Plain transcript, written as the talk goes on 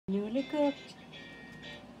Newly cooked,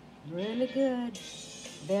 really good,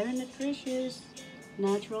 very nutritious,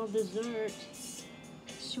 natural dessert,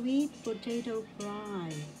 sweet potato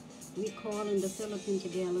fry. We call in the Philippine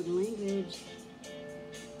Tagalog language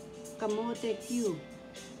Kamote Q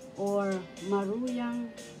or Maruyang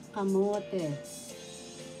Kamote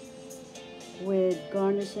with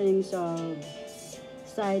garnishings of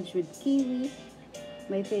sides with kiwi,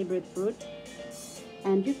 my favorite fruit,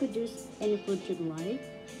 and you could use any fruit you'd like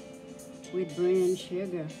with brown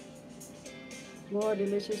sugar. More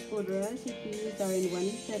delicious food recipes are in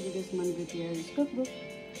Angelic Gutierrez cookbook.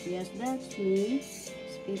 Yes, that's me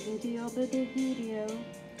speaking to you about the video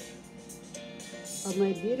of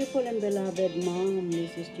my beautiful and beloved mom,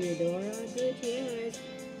 Mrs. TEODORA Gutierrez,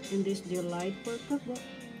 in this delightful cookbook.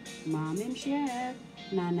 Mom and Chef,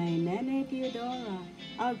 Nanay NENE TEODORA,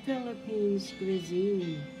 our Philippines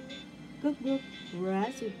cuisine. Cookbook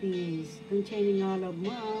recipes containing all of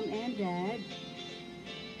Mom and Dad,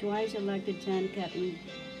 twice elected 10 Captain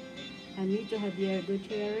Amito Javier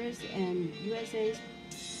Gutierrez, and USA's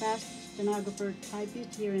fast stenographer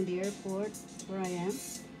typist here in the airport where I am,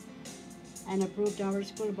 and approved our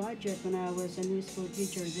school budget when I was a new school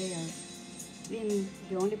teacher there, in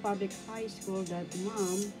the only public high school that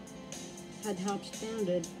Mom had helped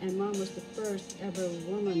founded, and Mom was the first ever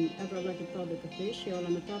woman ever elected public official.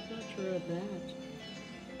 I'm a top notcher of that.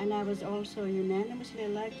 And I was also unanimously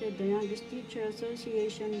elected the youngest teacher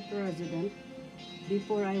association president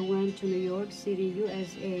before I went to New York City,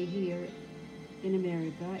 USA here in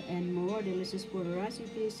America, and more delicious food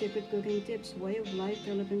recipes, secret cooking tips, way of life,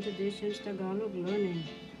 Philippine traditions, Tagalog learning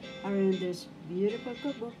are in this beautiful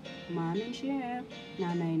cookbook, Mom and Chef,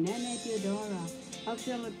 Nanay NENE TEODORA, of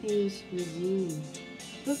Philippines cuisine.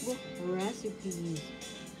 Cookbook recipes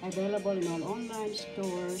available in all online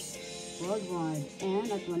stores worldwide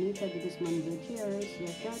and at Juanita Gutierrez,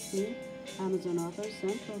 yes, that's me, Amazon author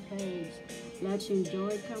central page. Let's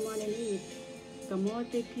enjoy, come on and eat.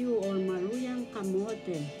 Kamote Q or Maruyang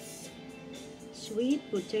Kamote.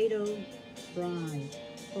 Sweet potato fry.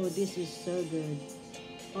 Oh, this is so good.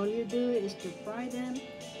 All you do is to fry them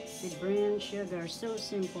with brown sugar. So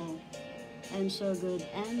simple and so good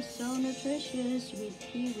and so nutritious with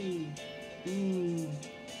kiwi.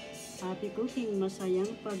 Happy cooking,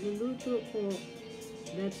 masayang pagluluto po.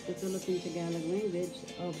 That's the Philippine Tagalog language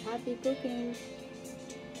of happy cooking.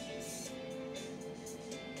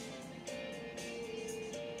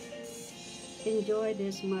 Enjoy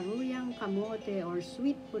this Maruyang Kamote or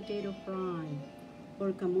sweet potato fry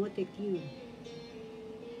or Kamote cube.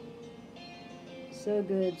 So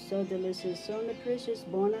good, so delicious, so nutritious.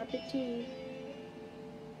 Bon appetit!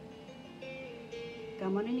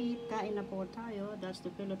 Come on and eat. Kain na po tayo. That's the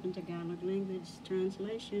Philippine Tagalog language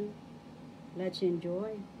translation. Let's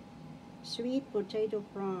enjoy. Sweet potato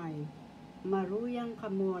fry, Maruyang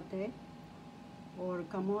Kamote or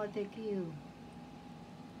Kamote cube.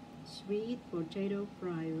 Sweet potato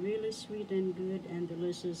fry, really sweet and good and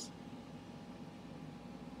delicious.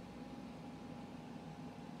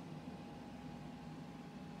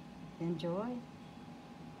 Enjoy.